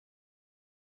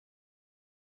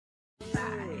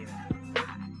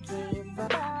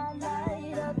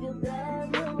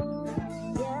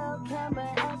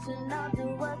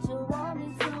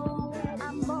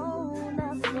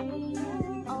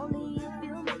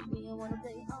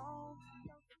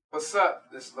What's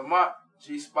up? This is Lamont,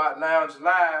 G-Spot Lounge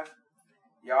Live.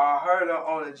 Y'all heard her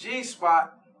on the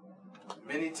G-Spot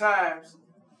many times.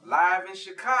 Live in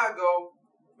Chicago,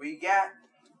 we got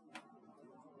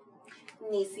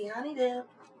Niecy Honey Dip.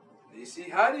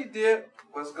 Niecy Honey Dip.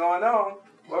 What's going on?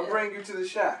 What bring you to the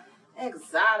shop?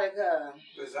 Exotica.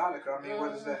 Exotica? I mean,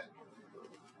 what is that?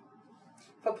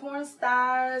 For porn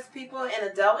stars, people in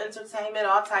adult entertainment,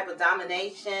 all type of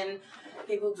domination.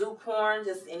 People do porn,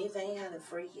 just anything kind of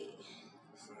freaky.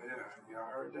 So yeah, y'all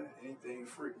heard that? Anything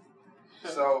freaky.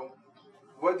 So,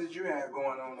 what did you have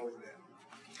going on over there?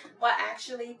 Well,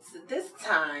 actually, this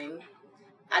time,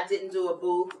 I didn't do a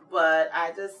booth, but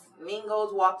I just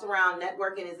mingled, walked around.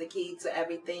 Networking is the key to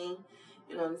everything.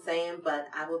 You know what I'm saying? But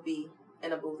I will be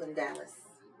in a booth in Dallas.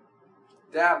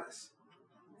 Dallas?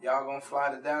 Y'all gonna fly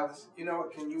to Dallas? You know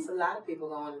what? Can you? There's a lot of people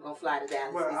gonna fly to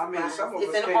Dallas. Well, I mean, some of us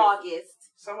it's in August.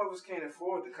 Some of us can't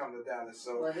afford to come to Dallas,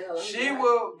 so well, hell, she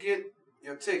will get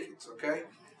your tickets, okay?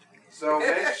 So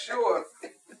make sure.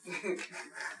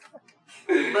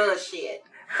 Bullshit.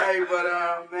 Hey,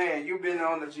 but man, you've been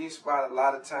on the G-Spot a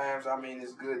lot of times. I mean,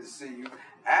 it's good to see you.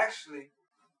 Actually,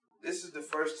 this is the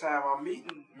first time I'm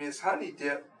meeting Miss Honey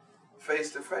Dip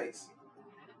face to face.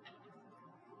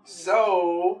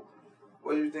 So,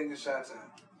 what do you think of Chi-Town?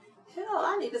 Hell,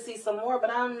 I need to see some more, but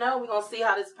I don't know. We're going to see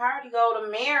how this party go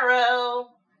tomorrow.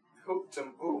 Who?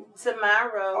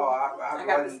 Tomorrow. Oh, I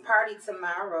got this party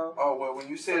tomorrow. Oh, well, when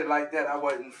you said it like that, I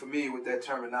wasn't familiar with that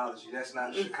terminology. That's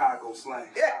not Chicago slang.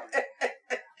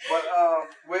 But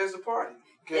where's the party?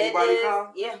 Can anybody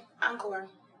come? Yeah, Encore.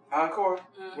 Encore?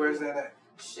 Mm-hmm. Where's that at?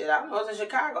 Shit, I don't know. It's in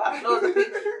Chicago. I don't know if the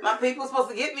people, my people supposed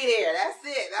to get me there. That's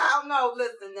it. I don't know.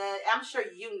 Listen, I'm sure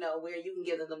you know where you can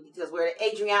give them details. Where the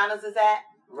Adriana's is at.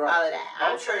 Right. All of that.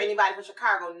 I'm sure anybody from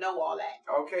Chicago know all that.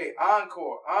 Okay,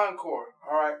 Encore. All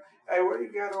right. Hey, what do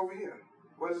you got over here?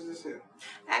 What is this here?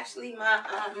 Actually,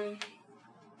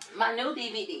 my new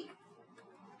DVD.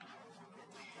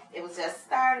 It was just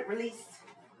released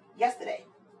yesterday.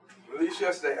 Released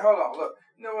yesterday. Hold on, look.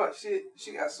 You know what?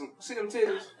 She got some. See them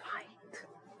titties?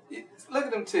 Yeah, look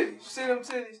at them titties. See them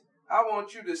titties? I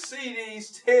want you to see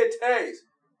these titties.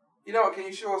 You know what? Can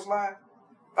you show us live?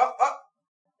 Up.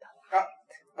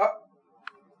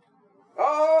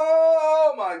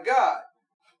 Oh my God!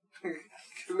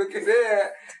 Look at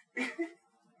that.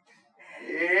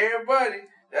 Yeah, buddy.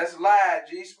 That's live.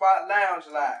 G-Spot Lounge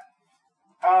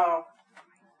live.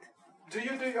 Do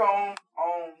you do your own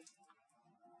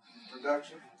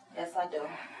production? Yes, I do.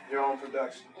 Your own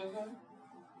production? Mm-hmm.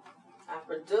 I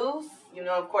produce. You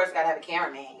know, of course, gotta have a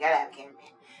cameraman. You gotta have a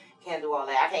cameraman. Can't do all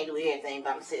that. I can't do everything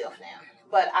by myself now.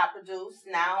 But I produce.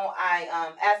 Now,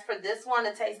 as for this one,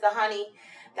 A Taste of Honey,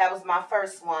 that was my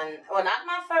first one. Well, not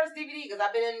my first DVD, because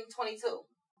I've been in 22.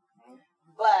 Mm-hmm.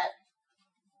 But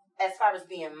as far as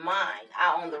being mine,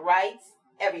 I own the rights,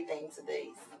 everything to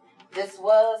these. This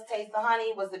was Taste of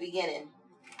Honey, was the beginning.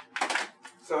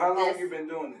 So how long have you been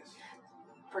doing this?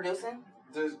 Producing?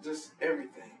 Just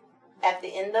everything. At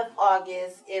the end of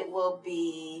August, it will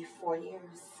be 4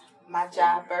 years. My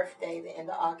job birthday, the end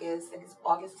of August, and it's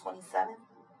August 27th.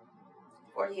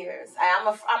 4 years.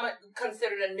 I'm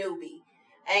considered a newbie.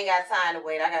 I ain't got time to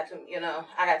wait. I got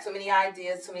too many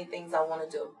ideas, too many things I want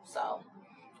to do. So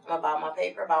I'm about my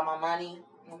paper, about my money.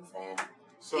 You know what I'm saying?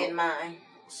 So, getting mine.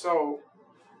 So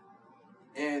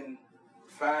in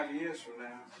 5 years from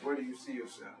now, where do you see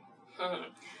yourself?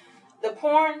 The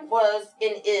porn was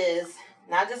and is,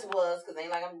 not just was, because it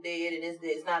ain't like I'm dead.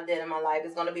 It's not dead in my life.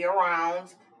 It's going to be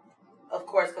around, of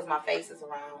course, because my face is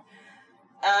around.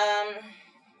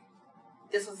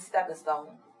 This was a stepping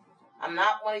stone. I'm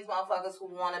not one of these motherfuckers who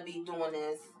want to be doing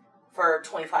this for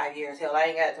 25 years. Hell, I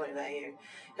ain't got 25 years.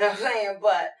 You know what I'm saying?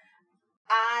 But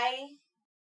I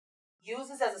use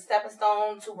this as a stepping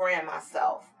stone to brand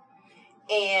myself.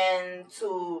 And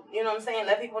to, you know what I'm saying,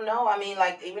 let people know. I mean,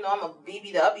 like, even though I'm a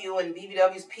BBW and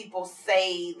BBW's people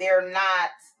say they're not,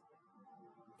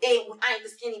 I ain't the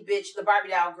skinny bitch, the Barbie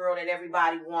doll girl that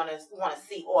everybody wanna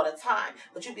see all the time.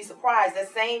 But you'd be surprised,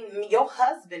 your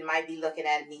husband might be looking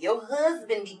at me. Your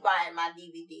husband be buying my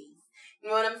DVDs. You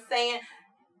know what I'm saying?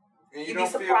 And you don't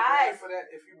feel bad for that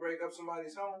if you break up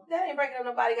somebody's home? That ain't breaking up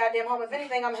nobody's goddamn home. If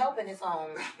anything, I'm helping his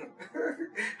home.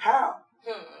 How?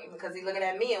 Because he looking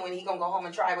at me, and when he gonna go home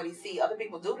and try what he see other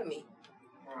people do to me.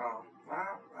 Well,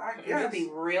 I guess. You'd be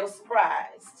real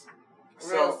surprised.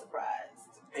 Real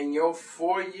surprised. In your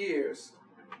 4 years,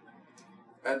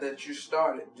 that you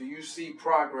started, do you see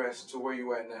progress to where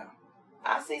you at now?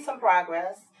 I see some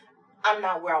progress. I'm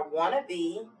not where I want to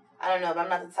be. I don't know, but I'm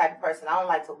not the type of person. I don't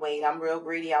like to wait. I'm real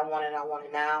greedy. I want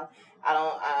it now. I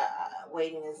don't.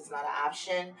 Waiting is not an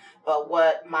option. But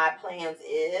what my plans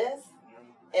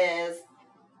is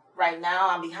right now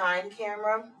I'm behind the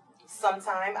camera.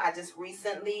 Sometime I just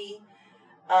recently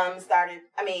started.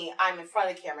 I mean, I'm in front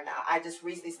of the camera now. I just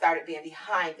recently started being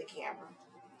behind the camera,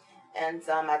 and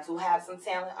I do have some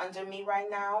talent under me right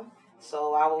now.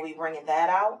 So I will be bringing that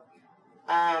out.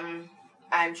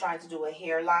 I'm trying to do a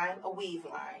hairline, a weave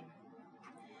line.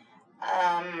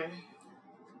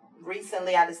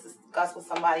 Recently I just discussed with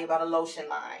somebody about a lotion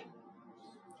line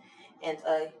and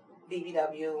a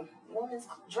BBW woman's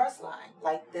dress line.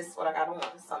 Like this, what I got on,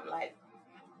 something like,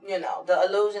 you know, the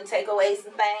illusion take away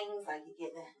some things. Like you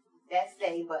get that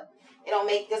stay, but it don't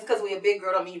make, just because we a big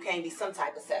girl don't mean you can't be some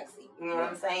type of sexy. You know what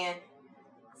I'm saying?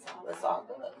 So it's all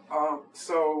good.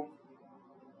 So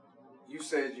you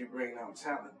said you bring out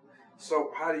talent.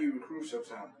 So how do you recruit your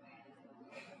talent?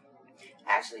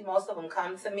 Actually, most of them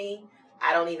come to me.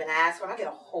 I don't even ask for them. I get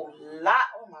a whole lot,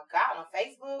 oh my God, on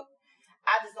Facebook.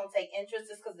 I just don't take interest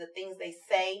just because the things they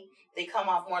say, they come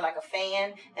off more like a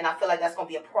fan, and I feel like that's going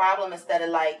to be a problem instead of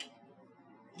like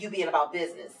you being about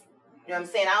business. You know what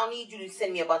I'm saying? I don't need you to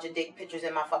send me a bunch of dick pictures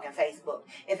in my fucking Facebook.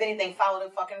 If anything, follow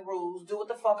the fucking rules. Do what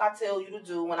the fuck I tell you to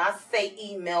do. When I say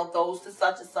email those to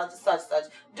such and such and such,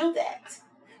 do that.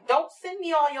 Don't send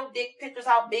me all your dick pictures,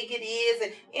 how big it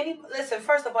is, and listen,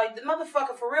 first of all, the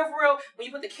motherfucker, for real, when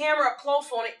you put the camera up close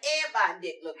on it, everybody's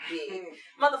dick look big.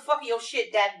 Motherfucker, your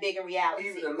shit that big in reality.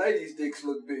 Even the ladies' dicks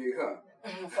look big, huh?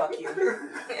 Fuck you.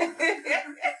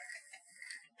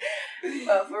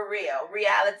 But for real,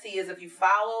 reality is if you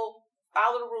follow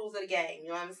the rules of the game, you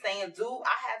know what I'm saying? I had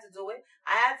to do it.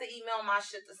 I had to email my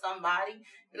shit to somebody.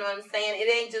 You know what I'm saying?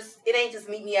 It ain't just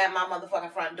meet me at my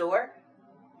motherfucking front door.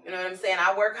 You know what I'm saying?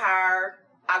 I work hard.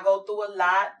 I go through a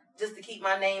lot just to keep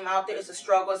my name out there. It's a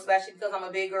struggle, especially because I'm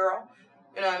a big girl.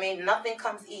 You know what I mean? Nothing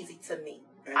comes easy to me.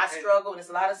 I struggle, and it's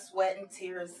a lot of sweat and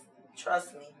tears.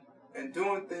 Trust me. And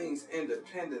doing things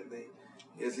independently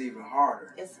is even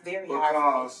harder. It's very hard.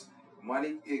 Because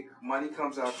money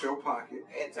comes out your pocket,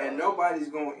 and nobody's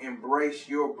going to embrace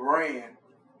your brand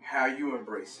how you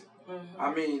embrace it. Mm-hmm.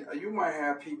 I mean, you might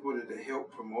have people that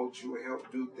help promote you or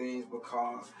help do things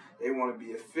because they want to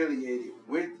be affiliated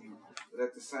with you. But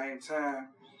at the same time,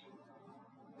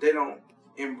 they don't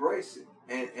embrace it.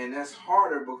 And that's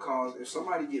harder because if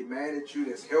somebody get mad at you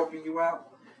that's helping you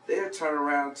out, they'll turn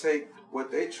around and take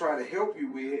what they try to help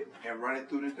you with and run it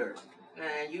through the dirt.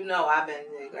 Man, I've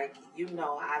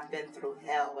been through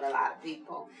hell with a lot of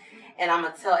people. And I'm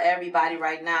going to tell everybody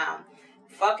right now,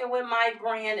 fucking with my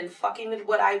brand and fucking with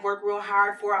what I work real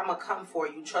hard for, I'm going to come for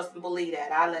you. Trust and believe that.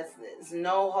 There's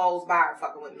no holds barred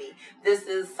fucking with me. This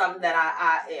is something that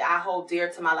I hold dear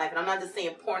to my life. And I'm not just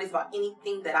saying porn, it's about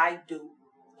anything that I do.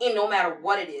 And no matter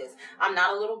what it is. I'm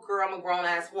not a little girl. I'm a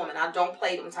grown-ass woman. I don't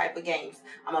play them type of games.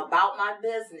 I'm about my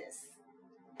business.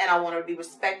 And I want to be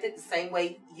respected the same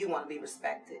way you want to be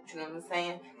respected. You know what I'm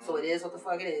saying? So it is what the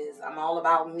fuck it is. I'm all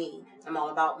about me. I'm all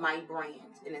about my brand.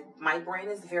 And my brand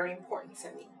is very important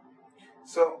to me.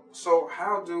 So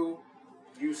how do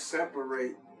you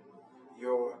separate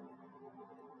your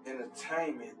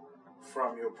entertainment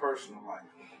from your personal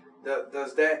life?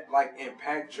 Does that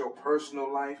impact your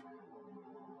personal life?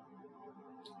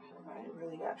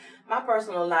 My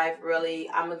personal life, really,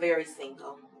 I'm a very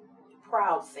single.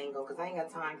 Proud single, because I ain't got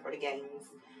time for the games.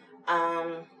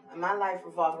 My life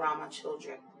revolves around my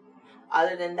children.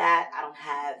 Other than that, I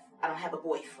don't have a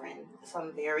boyfriend. So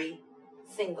I'm very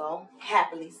single,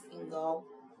 happily single.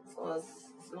 So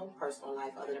it's no personal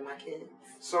life other than my kids.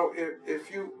 So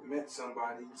if you met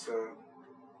somebody to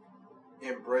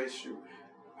embrace you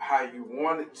how you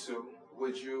wanted to,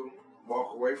 would you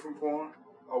walk away from porn?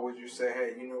 Or would you say,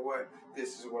 hey, you know what?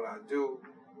 This is what I do,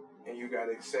 and you got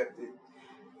to accept it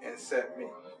and accept me?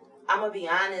 I'm going to be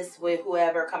honest with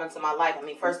whoever come into my life. I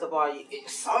mean, first of all,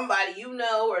 somebody you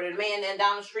know, or the man that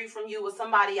down the street from you, or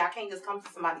somebody, I can't just come to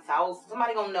somebody's house.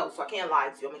 Somebody going to know, so I can't lie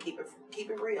to you. I'm going to keep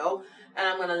it real, and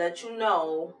I'm going to let you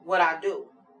know what I do.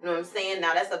 You know what I'm saying?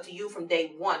 Now, that's up to you from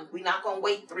day one. We're not going to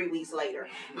wait 3 weeks later.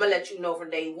 I'm going to let you know from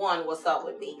day one what's up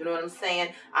with me. You know what I'm saying?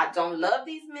 I don't love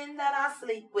these men that I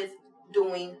sleep with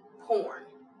doing porn.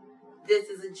 This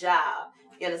is a job.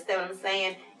 You understand what I'm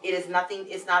saying? It is nothing.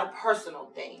 It's not a personal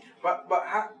thing. But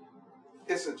how?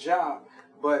 It's a job.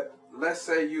 But let's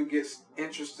say you get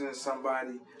interested in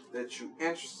somebody that you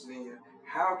interested in.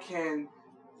 How can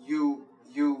you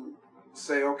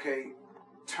say, okay,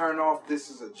 turn off this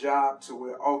is a job, to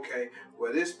where, okay,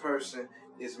 well, this person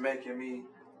is making me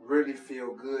really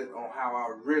feel good on how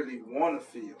I really want to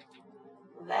feel.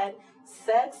 That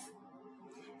sex,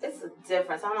 it's a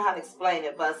difference. I don't know how to explain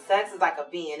it, but sex is like a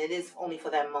being. It is only for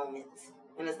that moment.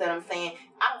 You understand what I'm saying?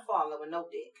 I don't fall in love with no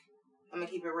dick. I'm gonna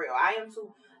keep it real. I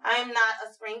am not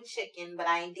a spring chicken, but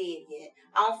I ain't dead yet.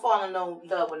 I don't fall in no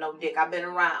love with no dick. I've been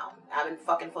around. I've been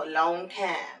fucking for a long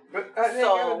time. But it ain't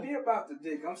gotta be about the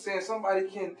dick. I'm saying somebody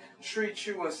can treat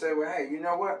you and say, well, hey, you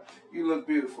know what? You look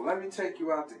beautiful. Let me take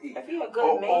you out to eat. If you're a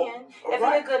good man,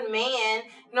 you're a good man,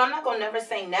 you know, I'm not gonna never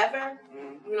say never.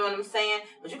 Mm-hmm. You know what I'm saying?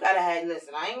 But you gotta have,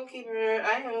 listen, I ain't gonna keep it,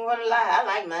 I ain't gonna lie. I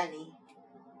like money.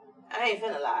 I ain't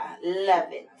finna lie.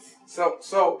 Love it. So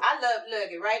I look,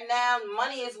 right now,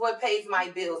 money is what pays my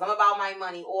bills. I'm about my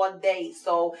money all day.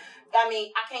 So, I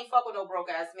mean, I can't fuck with no broke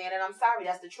ass man, and I'm sorry,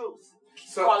 that's the truth.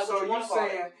 So you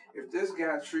saying if this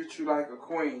guy treats you like a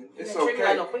queen, it's okay. Treat me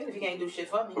like no queen if you can't do shit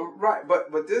for me. Right, but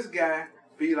this guy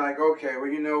be like, okay, well,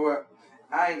 you know what?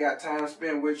 I ain't got time to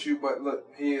spend with you, but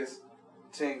look, here's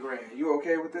 10 grand. You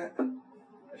okay with that?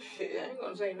 Shit, I ain't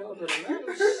gonna say no to the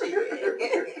money.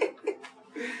 Shit.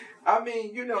 I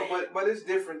mean, you know, but it's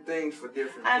different things for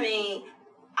different people. I mean,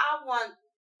 I want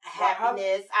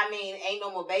happiness. I mean, ain't no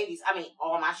more babies. I mean,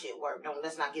 all my shit work.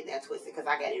 Let's not get that twisted, because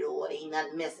I got it all. There ain't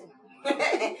nothing missing. But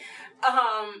I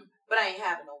ain't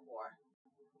having no more.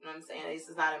 You know what I'm saying? This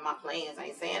is not in my plans. I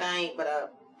ain't saying I ain't, but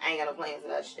I ain't got no plans for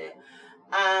that shit.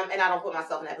 And I don't put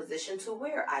myself in that position to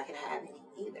where I can have any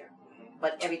either.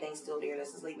 But everything's still there.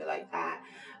 Let's just leave it like that.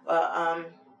 But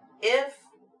if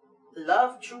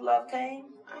true love came,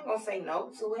 I ain't gonna say no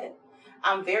to it.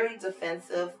 I'm very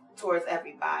defensive towards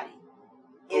everybody.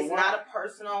 It's not a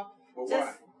personal,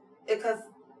 because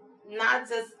not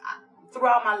just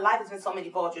throughout my life, there's been so many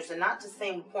vultures, and not just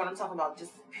saying porn. I'm talking about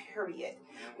just period.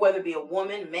 Whether it be a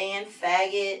woman, man,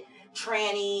 faggot,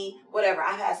 tranny, whatever.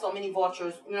 I've had so many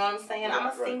vultures. You know what I'm saying? I'm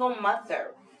a single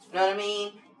mother. You know what I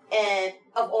mean? And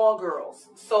of all girls,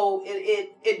 so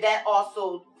it that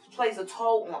also plays a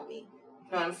toll on me.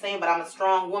 You know what I'm saying? But I'm a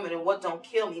strong woman, and what don't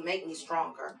kill me make me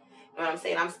stronger. You know what I'm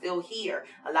saying? I'm still here.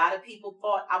 A lot of people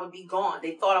thought I would be gone.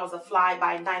 They thought I was a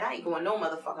fly-by-night. I ain't going no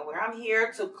motherfucking where. I'm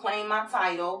here to claim my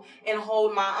title and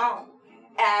hold my own.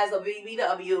 As a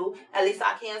BBW, at least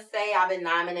I can say I've been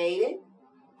nominated.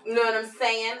 You know what I'm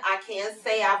saying? I can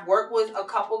say I've worked with a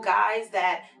couple guys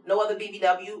that no other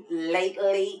BBW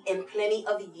lately in plenty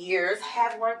of years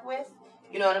have worked with.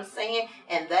 You know what I'm saying?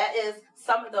 And that is,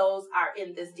 some of those are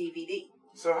in this DVD.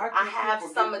 So I have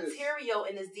some material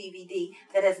in this DVD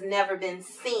that has never been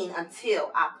seen until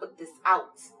I put this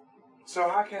out. So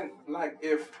how can, like,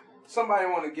 if somebody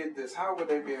want to get this, how would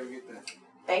they be able to get that?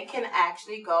 They can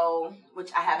actually go,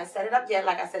 which I haven't set it up yet.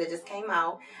 Like I said, it just came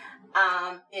out.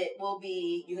 It will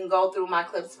be, you can go through my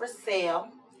clips for sale,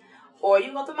 or you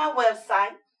can go through my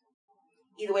website.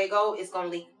 Either way it go, it's going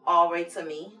to link all right to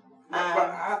me.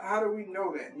 But how do we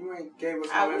know that? You ain't gave us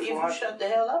no information. If you shut the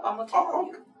hell up, I'm going to tell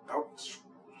you. Oh.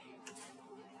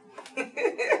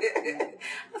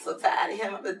 I'm so tired of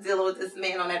him. I've been dealing with this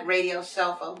man on that radio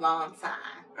show for a long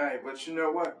time. Hey, but you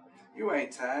know what? You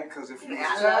ain't tired, because if you was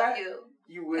tired, love you.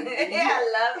 You wouldn't be here.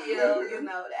 I love you. You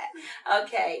know that.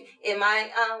 Okay. And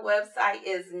my website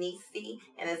is Niecy,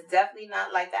 and it's definitely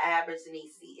not like the average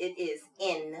Niecy. It is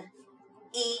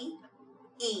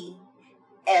Nees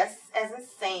as in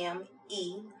Sam,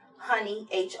 honey,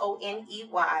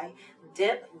 HONEY,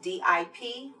 dip,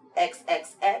 DIP,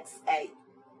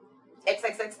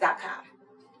 XXX.com.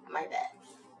 My bad.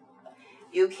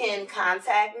 You can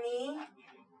contact me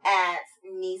at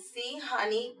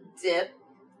NiecyHoneyDip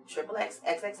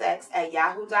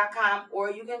XXXXXX@yahoo.com,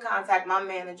 or you can contact my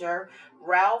manager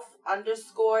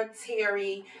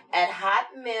Ralph_Terry at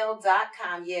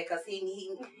hotmail.com. Yeah, because he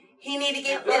need to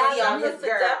get busy on his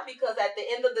girl. Because at the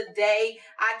end of the day,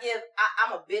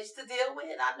 I'm a bitch to deal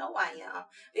with. I know I am,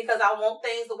 because I want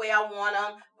things the way I want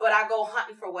them, but I go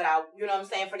hunting for what you know what I'm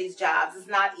saying, for these jobs. It's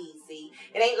not easy.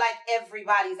 It ain't like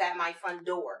everybody's at my front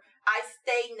door. I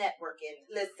stay networking.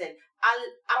 Listen, I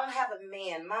don't have a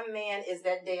man. My man is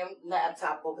that damn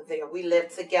laptop over there. We live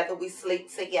together. We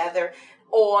sleep together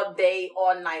all day,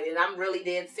 all night. And I'm really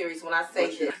dead serious when I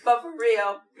say this. But for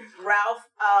real, Ralph,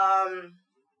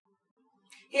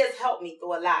 he has helped me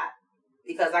through a lot,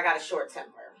 because I got a short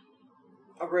temper.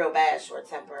 A real bad short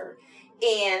temper.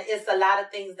 And it's a lot of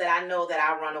things that I know that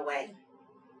I run away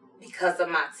because of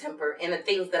my temper and the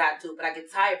things that I do. But I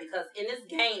get tired, because in this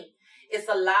game, it's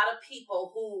a lot of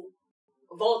people who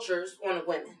vultures on the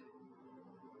women.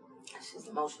 That's just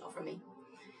emotional for me,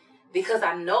 because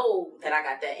I know that I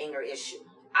got that anger issue.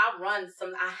 I have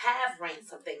ran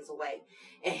some things away.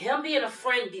 And him being a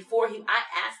friend before I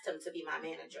asked him to be my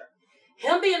manager.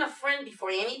 Him being a friend before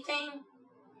anything,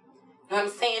 You know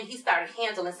what I'm saying? He started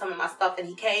handling some of my stuff, and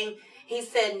he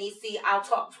said, Niecy, I'll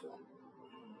talk to him.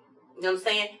 You know what I'm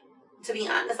saying? To be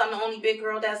honest, I'm the only big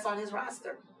girl that's on his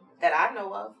roster that I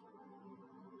know of.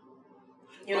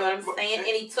 You know what I'm saying? And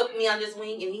he took me under his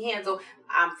wing, and he handled,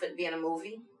 I'm fit to be in a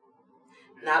movie.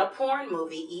 Not a porn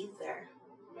movie either.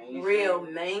 Real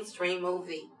mainstream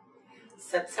movie.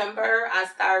 September, I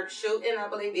started shooting. I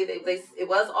believe it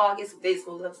was August. They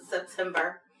moved up to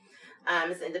September.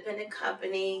 It's an independent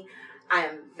company. I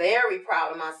am very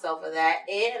proud of myself for that.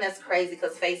 And that's crazy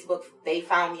because Facebook, they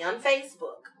found me on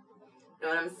Facebook. You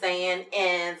know what I'm saying?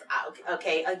 And,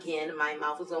 again, my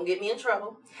mouth was going to get me in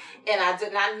trouble. And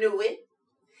I knew it.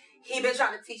 He been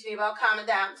trying to teach me about calming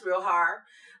down. It's real hard.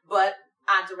 But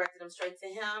I directed him straight to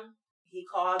him. He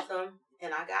called them,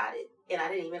 and I got it. And I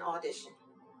didn't even audition.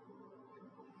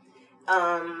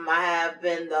 I have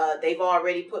been, they've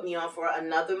already put me on for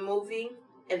another movie.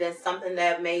 And then something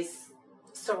that may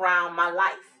surround my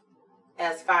life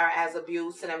as far as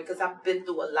abuse and everything. Because I've been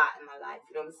through a lot in my life.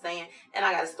 You know what I'm saying? And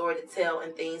I got a story to tell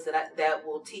and things that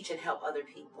will teach and help other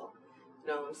people. You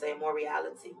know what I'm saying? More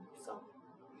reality. So.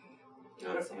 You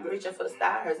know what I'm saying? I'm reaching for the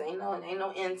stars. Ain't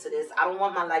no end to this. I don't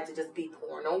want my life to just be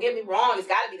porn. Don't get me wrong. It's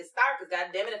got to be the start. Because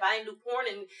goddamn it, if I didn't do porn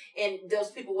and those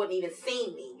people wouldn't even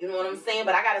see me. You know what I'm saying?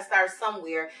 But I got to start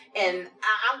somewhere. And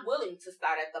I'm willing to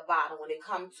start at the bottom when it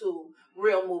comes to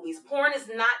real movies. Porn is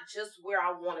not just where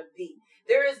I want to be.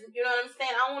 There is, you know what I'm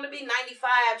saying? I don't want to be 95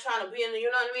 trying to be in the,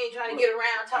 you know what I mean? Trying to get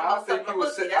around talking about something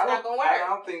pussy. That's not going to work. I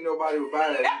don't think nobody would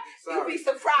buy that. You'd be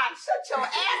surprised. Shut your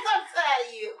ass upside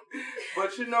of you.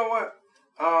 But you know what?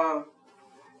 A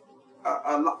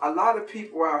lot of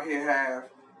people out here have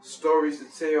stories to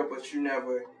tell, but you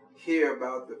never hear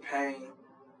about the pain,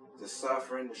 the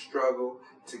suffering, the struggle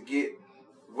to get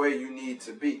where you need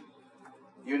to be.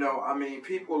 You know, I mean,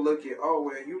 people look at, oh,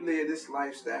 well, you live this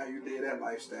lifestyle, you live that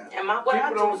lifestyle. And what I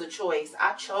did was a choice.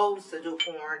 I chose to do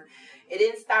porn. It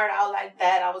didn't start out like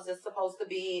that. I was just supposed to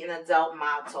be an adult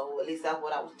model. At least that's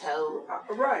what I was told.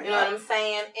 Right. You know what I'm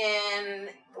saying? And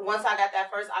once I got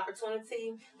that first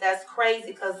opportunity, that's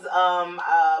crazy because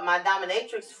my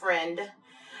dominatrix friend,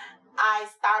 I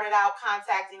started out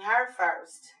contacting her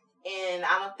first. And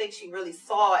I don't think she really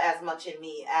saw as much in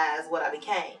me as what I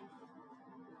became.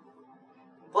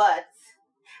 But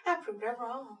I proved her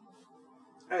wrong.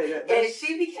 Hey, and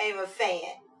she became a fan.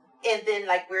 And then,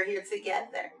 we're here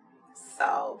together.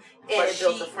 So, and she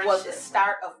was the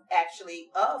start of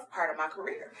part of my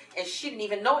career. And she didn't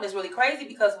even know it. It's really crazy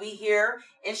because we here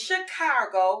in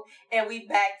Chicago and we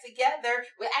back together.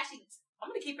 I'm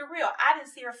going to keep it real. I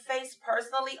didn't see her face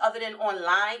personally other than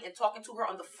online and talking to her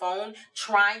on the phone,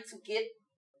 trying to get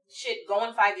shit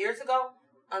going 5 years ago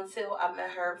until I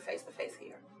met her face to face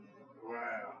here. Wow.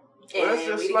 And well, that's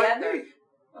just we like together. me.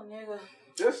 Oh, nigga.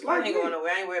 Just like I ain't going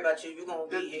nowhere. I ain't worried about you. You're going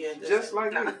to be here. Just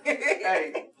like me.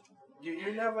 Hey,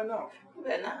 you never know. You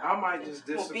better not. I might just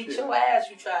disappear. I'm going to beat your ass.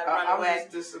 You try to run away. I'll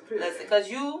just disappear. Listen, because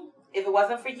if it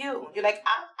wasn't for you, you're like,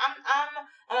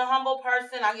 I'm a humble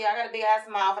person. I got a big ass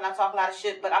mouth and I talk a lot of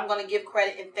shit, but I'm going to give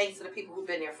credit and thanks to the people who've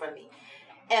been there for me.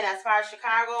 And as far as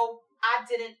Chicago,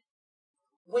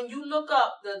 when you look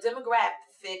up the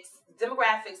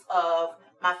demographics of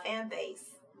my fan base,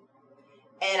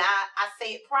 and I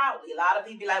say it proudly. A lot of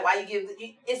people be like, why you give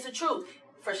it's the truth.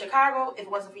 For Chicago, if it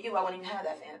wasn't for you, I wouldn't even have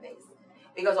that fan base.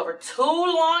 Because over 2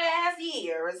 long ass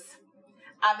years,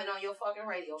 I've been on your fucking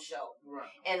radio show. Right.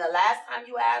 And the last time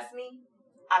you asked me,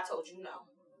 I told you no.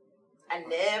 I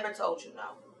never told you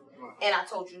no. Right. And I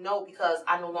told you no because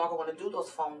I no longer want to do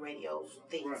those phone radio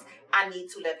things. Right. I need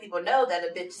to let people know that a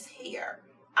bitch is here.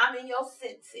 I'm in your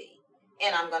city.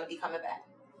 And I'm going to be coming back.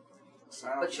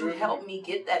 But you helped me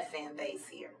get that fan base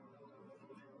here.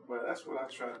 Well, that's what I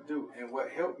try to do. And what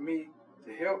helped me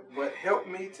to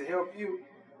help you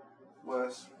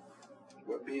was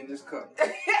what being this cup.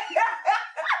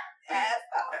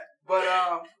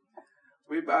 But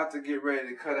we about to get ready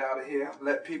to cut out of here.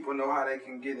 Let people know how they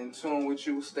can get in tune with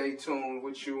you, stay tuned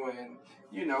with you, and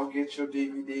get your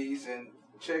DVDs and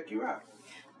check you out.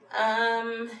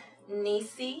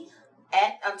 Niecy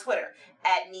on Twitter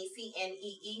 @Niecy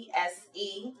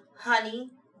NEESE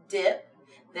Honey Dip.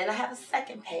 Then I have a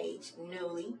second page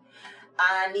newly,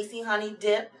 Niecy Honey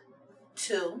Dip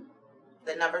 2,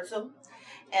 the number 2.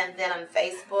 And then on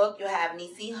Facebook, you have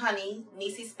Niecy Honey,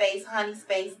 Niecy space Honey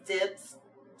space Dips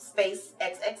space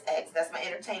XXX. That's my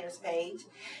entertainers page.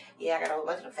 Yeah, I got a whole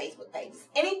bunch of Facebook pages.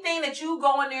 Anything that you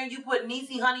go in there and you put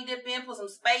Niecy Honey Dip in, put some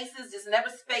spaces, just never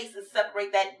spaces,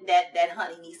 separate that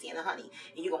honey, Niecy and the honey.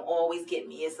 And you're going to always get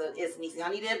me. It's Niecy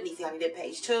Honey Dip, Niecy Honey Dip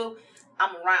page 2.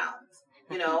 I'm around.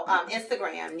 You know,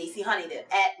 Instagram, Niecy Honey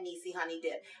Dip, at Niecy Honey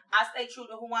Dip. I stay true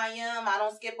to who I am. I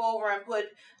don't skip over and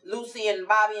put Lucy and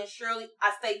Bobby and Shirley.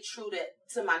 I stay true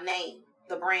to my name,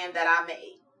 the brand that I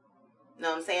made. You know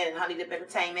what I'm saying? And Honey Dip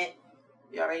Entertainment.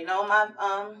 You already know my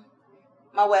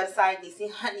website, Niecy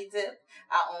Honey Dip.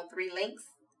 I own 3 links.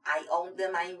 I own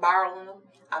them. I ain't borrowing them.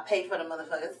 I pay for the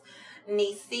motherfuckers.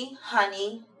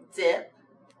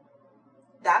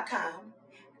 NiecyHoneyDip.com.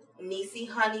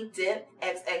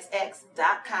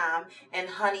 NiecyHoneyDipXXX.com and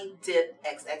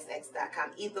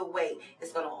HoneyDipXXX.com. Either way,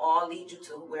 it's going to all lead you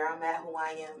to where I'm at, who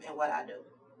I am, and what I do.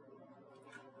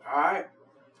 All right.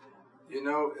 You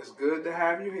know, it's good to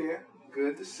have you here.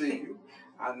 Good to see you.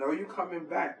 I know you're coming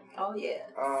back. Oh, yeah.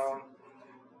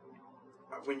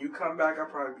 When you come back, I'll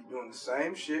probably be doing the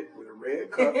same shit with a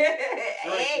red cup.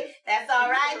 Hey, that's all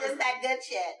right. Just that good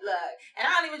shit. Look. And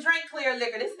I don't even drink clear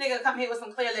liquor. This nigga come here with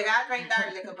some clear liquor. I drink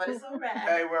dirty liquor, but it's all right.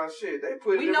 Hey, well, shit. They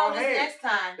put it in my hand. We know this next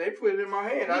time. They put it in my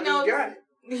hand. I just got it.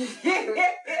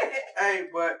 Hey,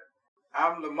 but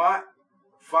I'm Lamont.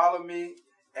 Follow me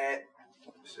at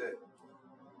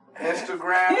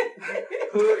Instagram,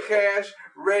 Hood Cash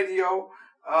Radio.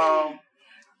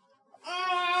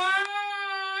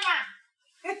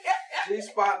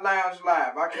 G-Spot Lounge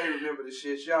Live. I can't remember the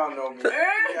shit. Y'all know me.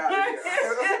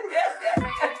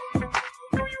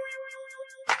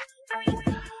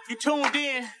 You tuned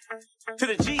in to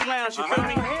the G Lounge, you feel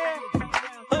me?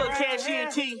 Hood Cash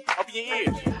ENT up in your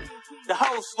ears. The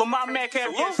host, Lamont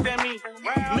Metcalf, you understand me?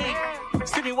 Me,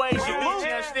 Sydney Ways, you bitch,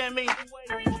 you understand me?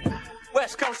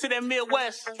 West Coast to that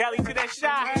Midwest, Cali to that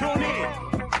Shy, tune in.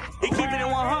 He keep it in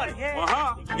 100.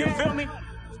 You feel me?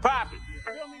 Pop it.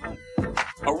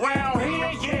 Around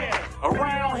here, yeah.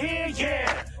 Around here,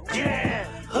 yeah. Yeah.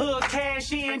 Hood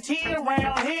Cash ENT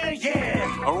around here,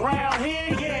 yeah. Around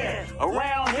here, yeah.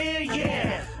 Around here,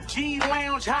 yeah. G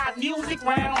Lounge hot music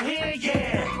around here,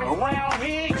 yeah. Around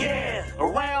here, yeah.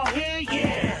 Around here,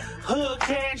 yeah. Hood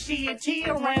Cash ENT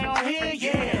around here,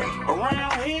 yeah.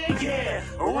 Around here, yeah.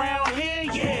 Around here,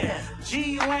 yeah.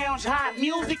 G Lounge hot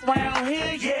music around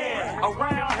here, yeah.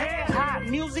 Around here, hot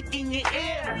music in your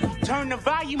ear. Turn the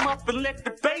volume up and let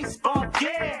the bass bump,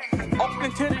 yeah.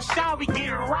 Open to the shot, we get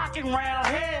rockin' round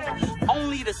here.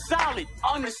 Only the solid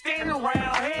understand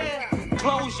around here.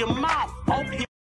 Close your mouth, open your